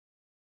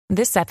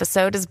This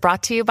episode is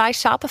brought to you by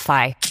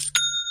Shopify.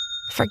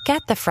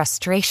 Forget the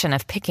frustration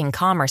of picking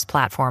commerce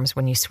platforms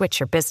when you switch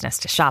your business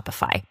to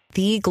Shopify,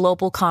 the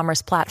global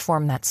commerce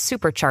platform that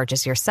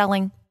supercharges your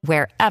selling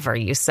wherever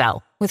you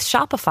sell. With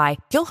Shopify,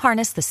 you'll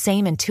harness the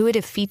same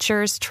intuitive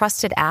features,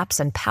 trusted apps,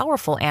 and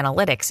powerful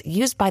analytics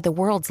used by the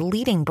world's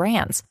leading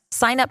brands.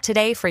 Sign up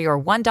today for your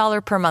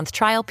 $1 per month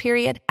trial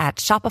period at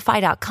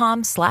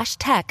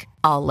shopify.com/tech,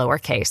 all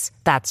lowercase.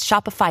 That's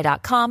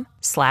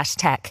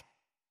shopify.com/tech.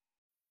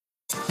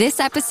 This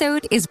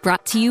episode is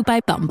brought to you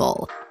by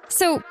Bumble.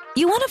 So,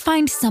 you want to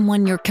find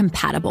someone you're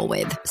compatible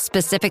with,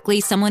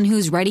 specifically someone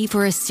who's ready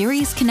for a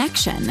serious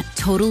connection,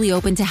 totally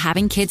open to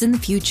having kids in the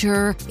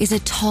future, is a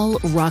tall,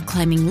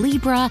 rock-climbing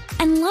Libra,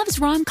 and loves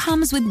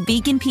rom-coms with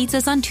vegan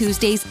pizzas on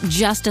Tuesdays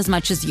just as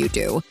much as you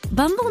do.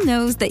 Bumble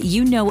knows that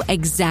you know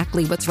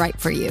exactly what's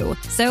right for you.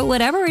 So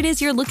whatever it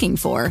is you're looking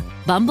for,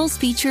 Bumble's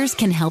features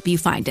can help you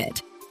find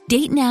it.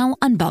 Date now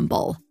on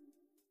Bumble.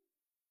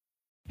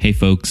 Hey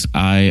folks,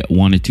 I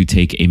wanted to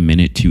take a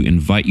minute to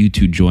invite you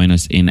to join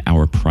us in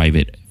our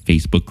private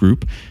Facebook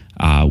group.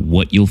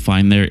 What you'll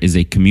find there is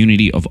a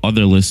community of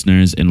other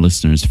listeners and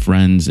listeners'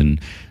 friends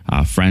and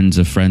friends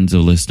of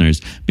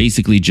listeners.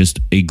 Basically just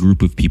a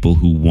group of people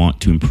who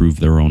want to improve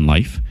their own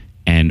life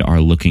and are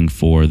looking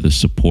for the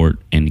support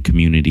and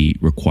community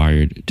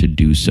required to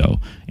do so.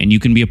 And you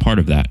can be a part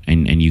of that,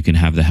 and you can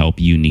have the help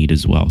you need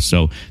as well.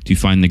 So to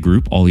find the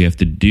group, all you have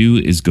to do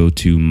is go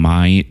to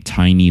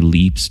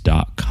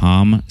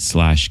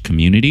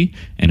mytinyleaps.com/community,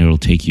 and it'll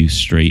take you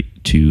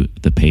straight to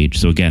the page.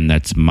 So again,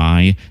 that's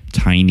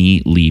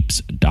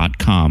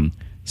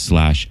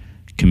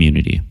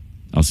mytinyleaps.com/community.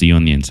 I'll see you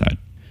on the inside.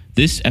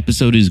 This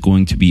episode is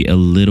going to be a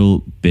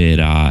little bit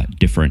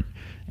different.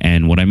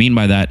 And what I mean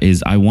by that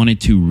is I wanted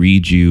to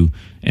read you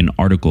an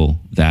article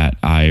that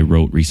I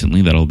wrote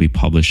recently that I'll be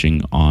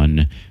publishing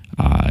on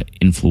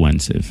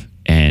Influensive.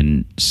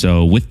 And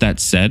so with that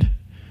said,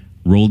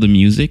 roll the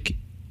music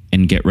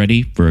and get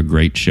ready for a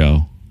great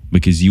show,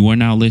 because you are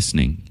now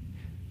listening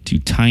to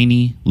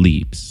Tiny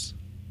Leaps.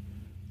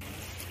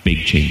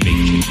 Big change.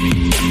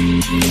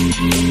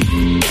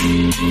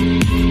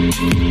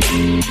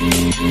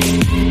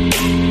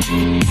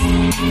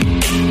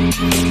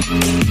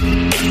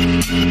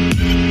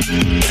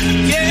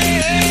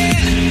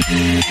 Yeah,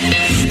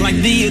 like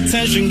the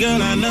attention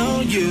girl, I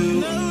know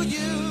you.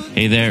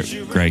 Hey there,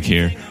 Greg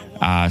here.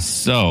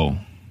 So,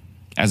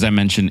 as I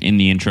mentioned in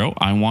the intro,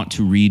 I want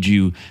to read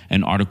you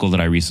an article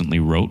that I recently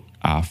wrote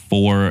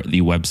for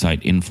the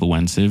website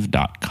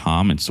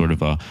influensive.com. It's sort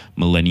of a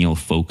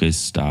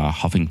millennial-focused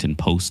Huffington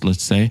Post,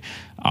 let's say.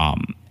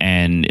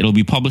 And it'll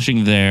be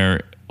publishing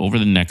there over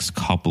the next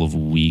couple of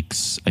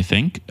weeks, I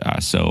think.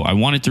 So I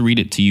wanted to read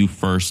it to you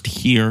first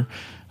here.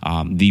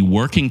 The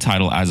working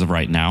title as of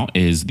right now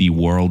is The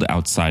World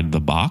Outside the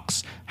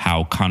Box,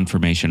 How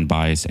Confirmation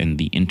Bias and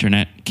the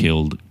Internet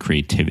Killed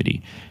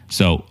Creativity.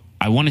 So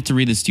I wanted to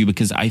read this to you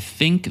because I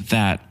think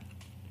that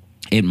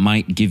it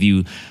might give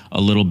you a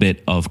little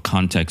bit of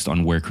context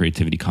on where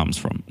creativity comes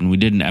from. And we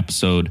did an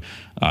episode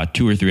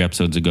 2 or 3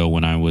 episodes ago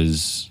when I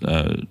was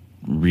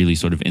really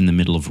sort of in the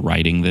middle of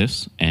writing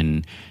this.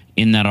 And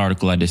in that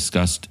article in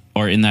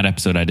that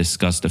episode, I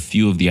discussed a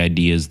few of the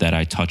ideas that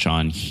I touch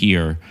on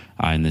here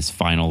in this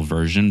final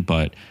version,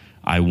 but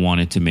I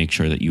wanted to make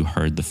sure that you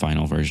heard the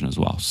final version as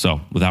well.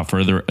 So without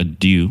further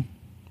ado,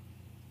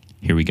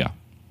 here we go.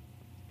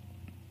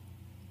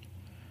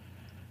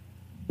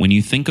 When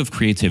you think of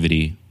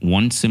creativity,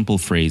 one simple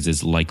phrase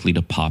is likely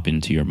to pop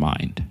into your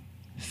mind.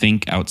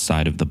 Think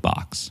outside of the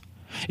box.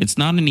 It's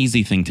not an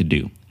easy thing to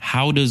do.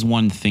 How does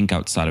one think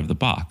outside of the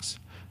box?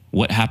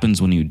 What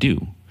happens when you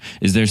do?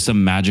 Is there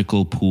some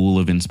magical pool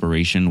of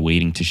inspiration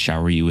waiting to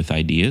shower you with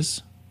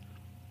ideas?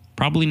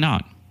 Probably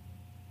not.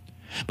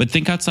 But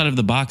think outside of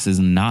the box is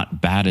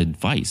not bad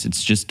advice.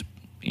 It's just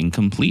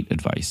incomplete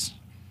advice.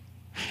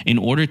 In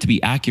order to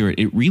be accurate,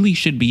 it really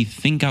should be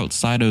think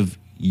outside of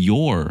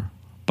your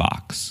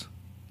box.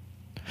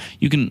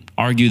 You can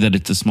argue that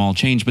it's a small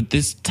change, but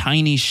this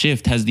tiny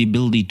shift has the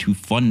ability to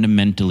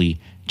fundamentally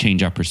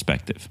change our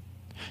perspective.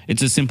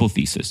 It's a simple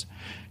thesis.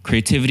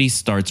 Creativity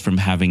starts from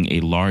having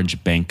a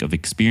large bank of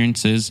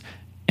experiences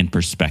and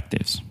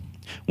perspectives.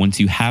 Once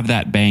you have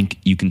that bank,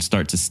 you can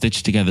start to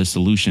stitch together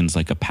solutions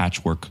like a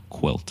patchwork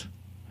quilt.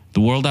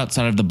 The world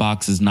outside of the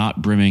box is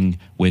not brimming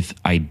with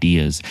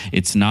ideas.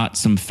 It's not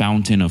some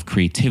fountain of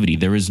creativity.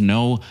 There is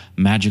no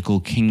magical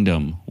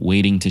kingdom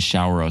waiting to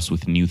shower us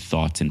with new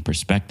thoughts and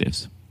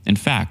perspectives. In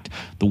fact,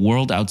 the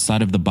world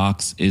outside of the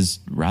box is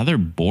rather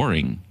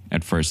boring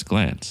at first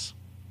glance.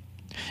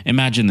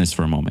 Imagine this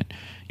for a moment.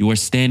 You are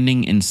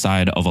standing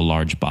inside of a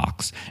large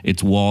box.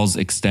 Its walls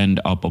extend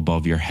up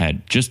above your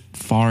head, just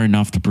far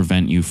enough to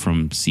prevent you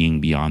from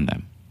seeing beyond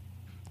them.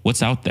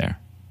 What's out there?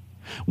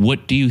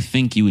 What do you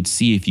think you would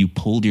see if you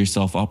pulled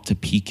yourself up to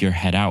peek your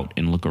head out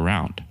and look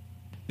around?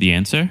 The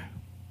answer?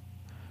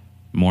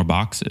 More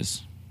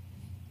boxes.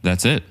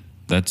 That's it.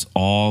 That's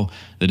all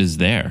that is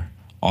there.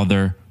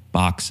 Other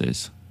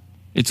boxes.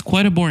 It's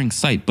quite a boring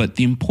sight, but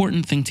the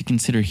important thing to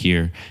consider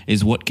here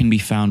is what can be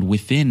found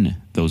within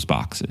those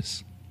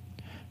boxes.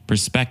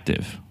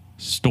 perspective,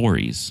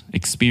 stories,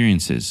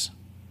 experiences.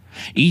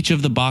 Each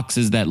of the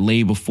boxes that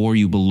lay before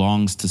you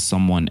belongs to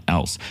someone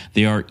else.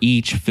 They are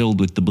each filled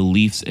with the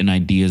beliefs and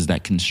ideas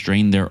that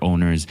constrain their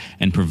owners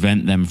and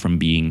prevent them from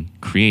being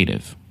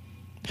creative.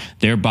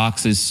 Their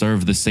boxes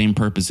serve the same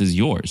purpose as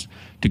yours,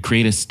 to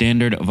create a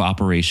standard of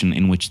operation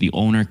in which the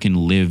owner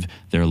can live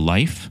their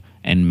life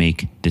and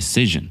make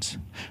decisions.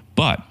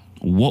 But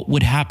what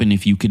would happen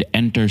if you could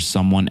enter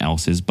someone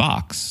else's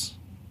box?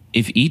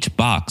 If each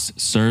box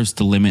serves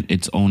to limit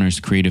its owner's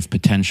creative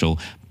potential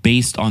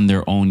based on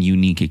their own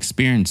unique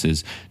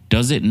experiences,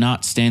 does it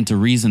not stand to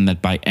reason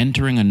that by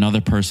entering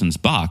another person's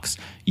box,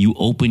 you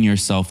open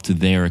yourself to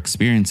their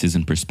experiences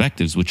and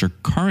perspectives which are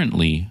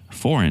currently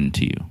foreign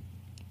to you?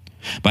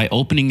 By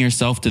opening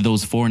yourself to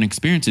those foreign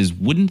experiences,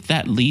 wouldn't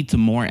that lead to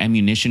more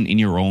ammunition in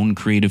your own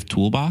creative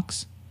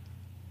toolbox?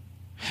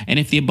 And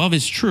if the above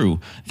is true,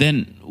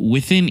 then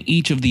within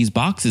each of these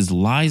boxes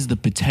lies the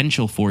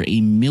potential for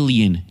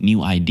 1,000,000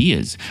 new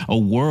ideas, a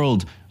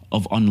world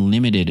of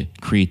unlimited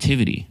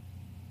creativity.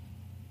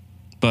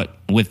 But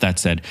with that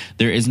said,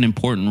 there is an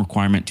important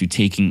requirement to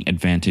taking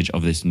advantage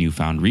of this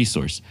newfound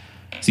resource.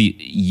 See,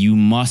 you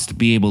must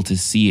be able to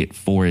see it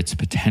for its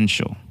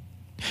potential.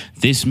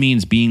 This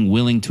means being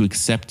willing to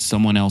accept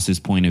someone else's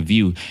point of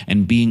view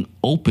and being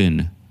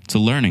open to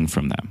learning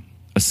from them,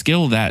 a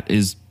skill that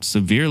is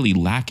severely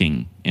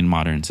lacking in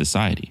modern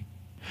society.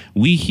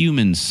 We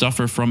humans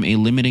suffer from a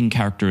limiting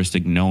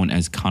characteristic known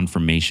as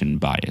confirmation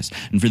bias.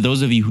 And for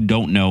those of you who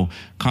don't know,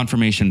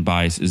 confirmation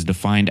bias is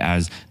defined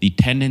as the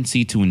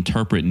tendency to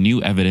interpret new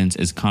evidence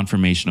as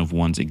confirmation of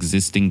one's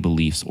existing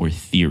beliefs or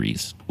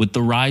theories. With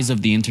the rise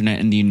of the internet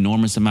and the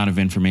enormous amount of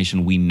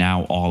information we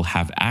now all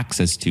have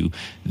access to,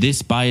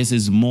 this bias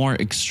is more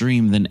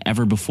extreme than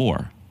ever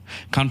before.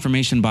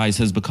 Confirmation bias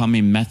has become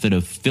a method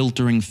of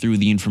filtering through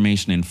the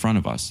information in front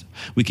of us.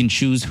 We can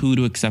choose who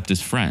to accept as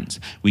friends,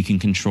 we can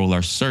control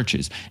our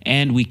searches,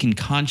 and we can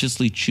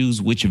consciously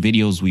choose which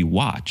videos we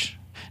watch.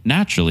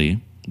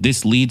 Naturally,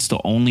 this leads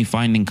to only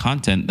finding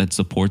content that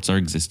supports our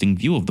existing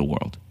view of the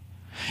world.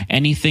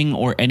 Anything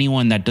or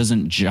anyone that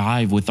doesn't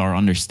jive with our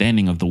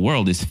understanding of the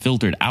world is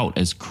filtered out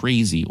as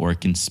crazy or a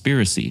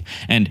conspiracy.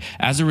 And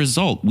as a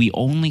result, we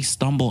only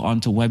stumble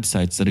onto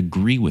websites that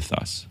agree with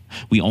us.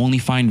 We only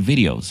find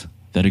videos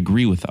that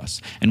agree with us.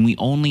 And we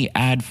only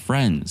add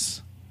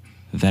friends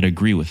that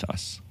agree with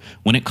us.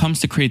 When it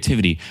comes to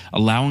creativity,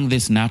 allowing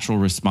this natural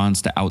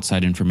response to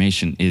outside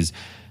information is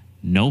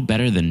no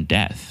better than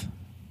death.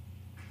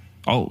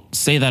 I'll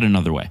say that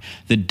another way.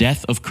 The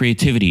death of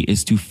creativity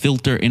is to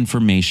filter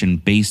information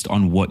based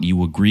on what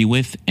you agree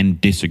with and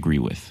disagree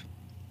with.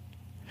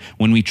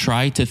 When we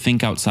try to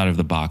think outside of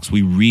the box,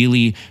 we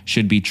really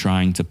should be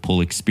trying to pull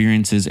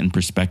experiences and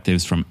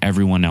perspectives from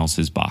everyone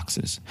else's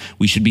boxes.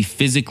 We should be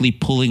physically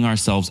pulling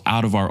ourselves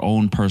out of our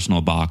own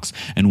personal box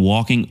and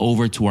walking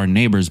over to our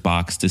neighbor's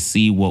box to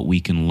see what we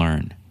can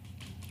learn.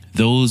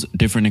 Those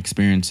different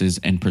experiences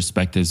and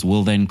perspectives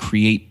will then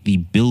create the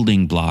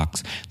building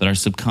blocks that our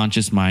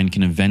subconscious mind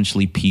can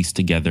eventually piece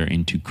together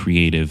into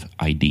creative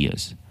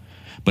ideas.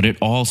 But it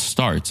all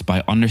starts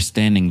by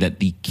understanding that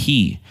the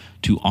key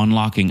to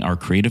unlocking our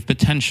creative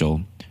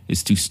potential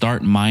is to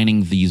start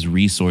mining these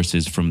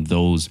resources from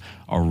those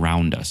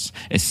around us,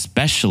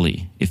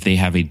 especially if they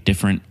have a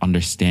different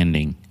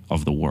understanding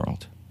of the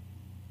world.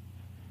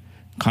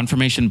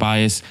 Confirmation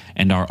bias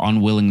and our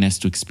unwillingness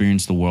to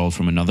experience the world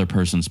from another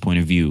person's point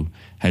of view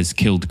has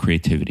killed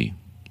creativity.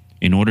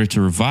 In order to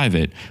revive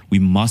it, we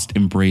must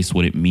embrace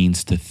what it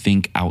means to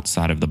think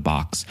outside of the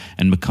box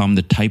and become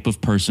the type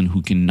of person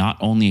who can not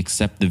only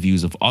accept the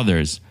views of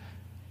others,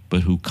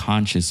 but who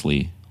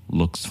consciously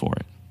looks for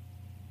it.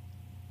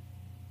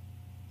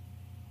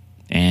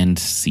 And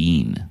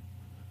scene.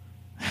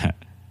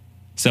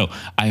 So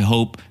I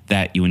hope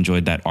that you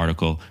enjoyed that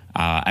article.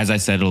 As I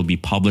said, it'll be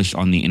published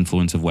on the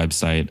Influence of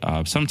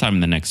website sometime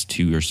in the next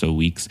 2 or so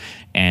weeks.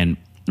 And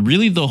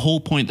really the whole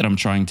point that I'm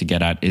trying to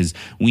get at is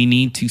we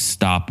need to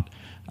stop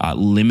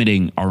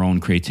limiting our own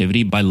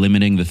creativity by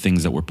limiting the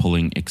things that we're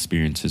pulling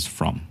experiences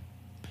from.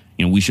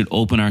 You know, we should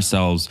open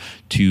ourselves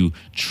to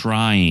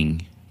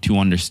trying to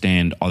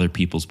understand other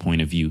people's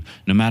point of view,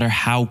 no matter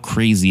how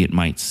crazy it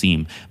might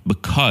seem,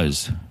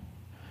 because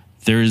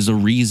there is a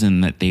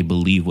reason that they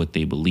believe what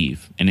they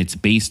believe, and it's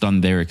based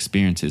on their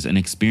experiences, an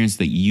experience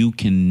that you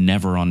can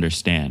never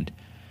understand.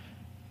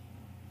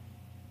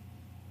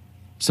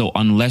 So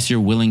unless you're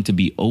willing to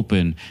be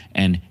open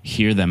and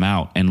hear them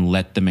out and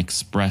let them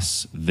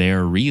express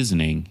their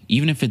reasoning,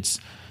 even if it's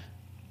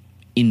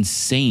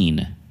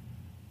insane,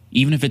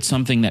 even if it's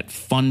something that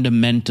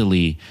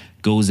fundamentally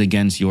goes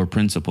against your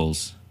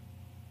principles,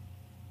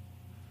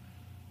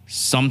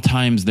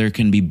 sometimes there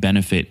can be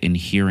benefit in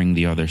hearing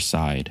the other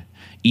side,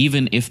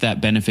 even if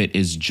that benefit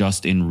is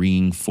just in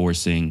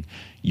reinforcing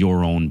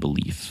your own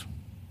belief.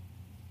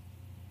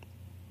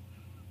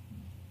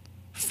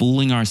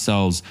 Fooling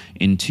ourselves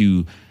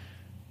into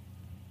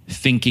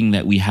thinking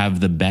that we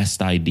have the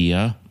best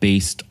idea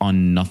based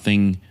on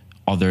nothing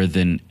other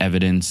than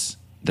evidence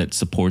that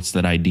supports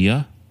that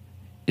idea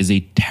is a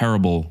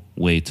terrible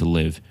way to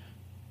live.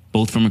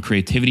 both from a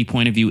creativity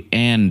point of view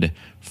and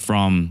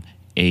from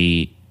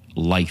a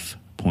life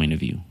point of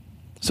view.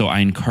 So I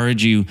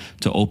encourage you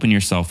to open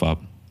yourself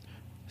up,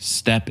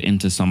 step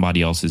into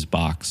somebody else's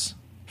box.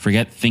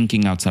 Forget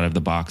thinking outside of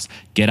the box.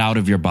 Get out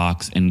of your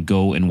box and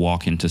go and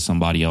walk into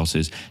somebody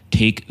else's.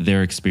 Take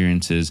their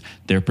experiences,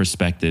 their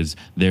perspectives,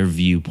 their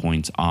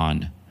viewpoints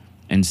on,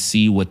 and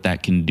see what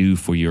that can do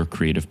for your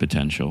creative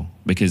potential.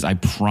 Because I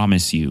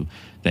promise you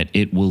that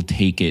it will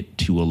take it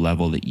to a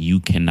level that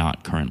you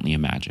cannot currently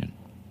imagine.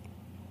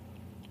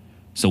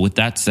 So with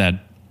that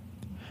said,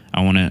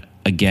 I want to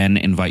again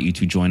invite you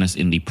to join us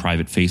in the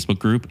private Facebook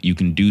group. You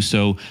can do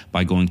so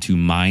by going to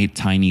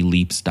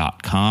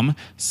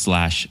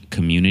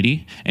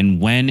mytinyleaps.com/community. And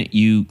when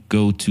you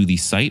go to the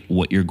site,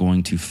 what you're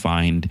going to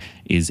find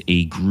is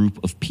a group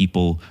of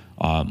people,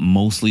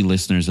 mostly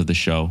listeners of the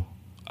show,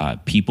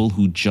 people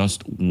who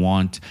just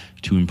want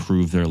to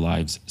improve their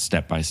lives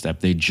step by step.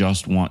 They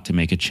just want to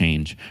make a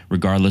change,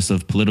 regardless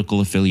of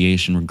political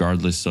affiliation,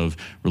 regardless of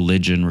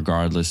religion,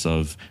 regardless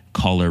of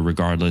color,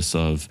 regardless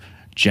of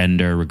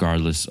gender,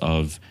 regardless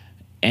of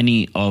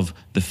any of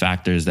the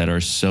factors that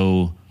are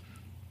so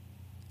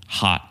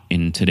hot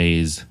in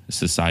today's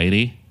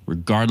society.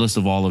 Regardless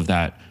of all of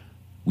that,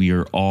 we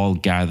are all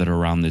gathered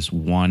around this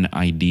one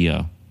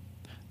idea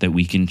that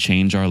we can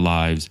change our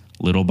lives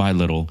little by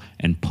little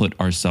and put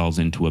ourselves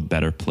into a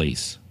better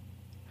place.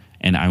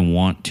 And I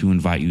want to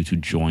invite you to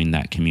join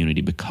that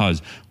community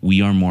because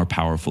we are more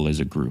powerful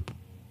as a group.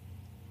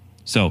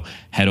 So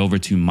head over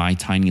to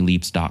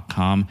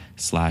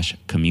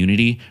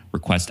mytinyleaps.com/community,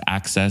 request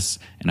access,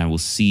 and I will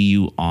see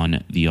you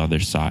on the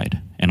other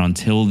side. And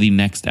until the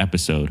next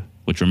episode,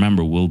 which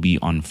remember will be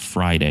on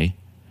Friday,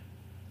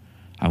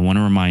 I want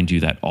to remind you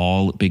that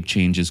all big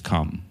changes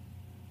come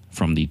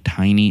from the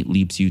tiny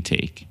leaps you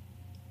take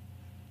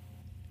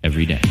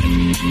every day.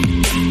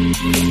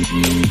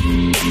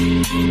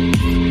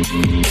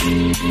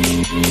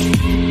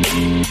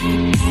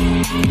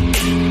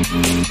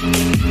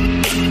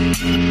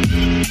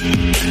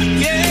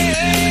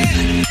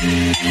 Yeah,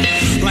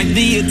 like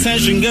the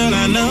attention, girl,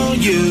 I know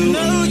you.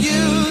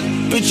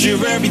 But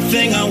you're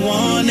everything I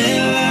want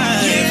in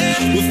life.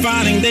 Yeah. We're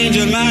fighting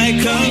danger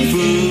like kung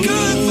fu.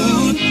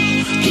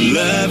 The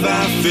love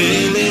I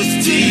feel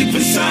is deep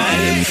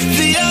inside.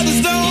 The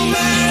others don't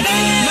matter.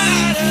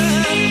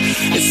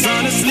 It's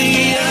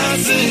honestly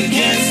us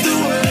against the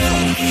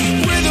world.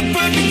 We're the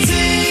perfect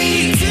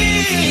team.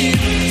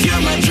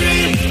 You're my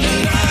dream,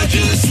 but I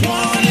just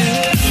want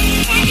it.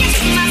 Can't get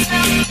to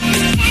myself.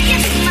 Can't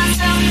get to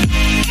myself.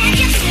 Can't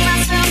get to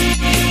myself.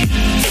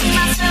 To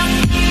myself.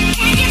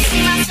 Can't get to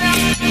myself.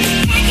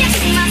 Can't get to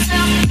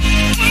myself.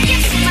 Can't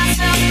get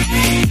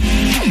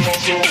to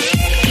myself.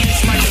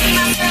 It's my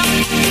myself.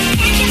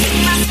 Can't get to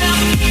myself.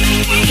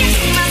 Can't get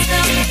to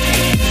myself.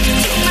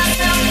 To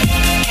myself.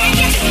 Can't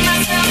get to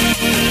myself.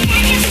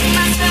 Can't get to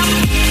myself.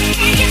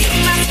 Can't get to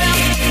myself.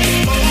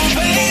 Oh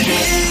baby,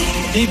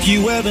 if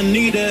you ever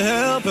need a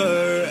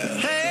helper,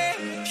 hey,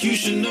 you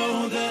should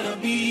know that I'll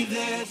be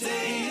there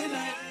day and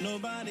night.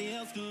 Nobody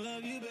else can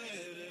love you better.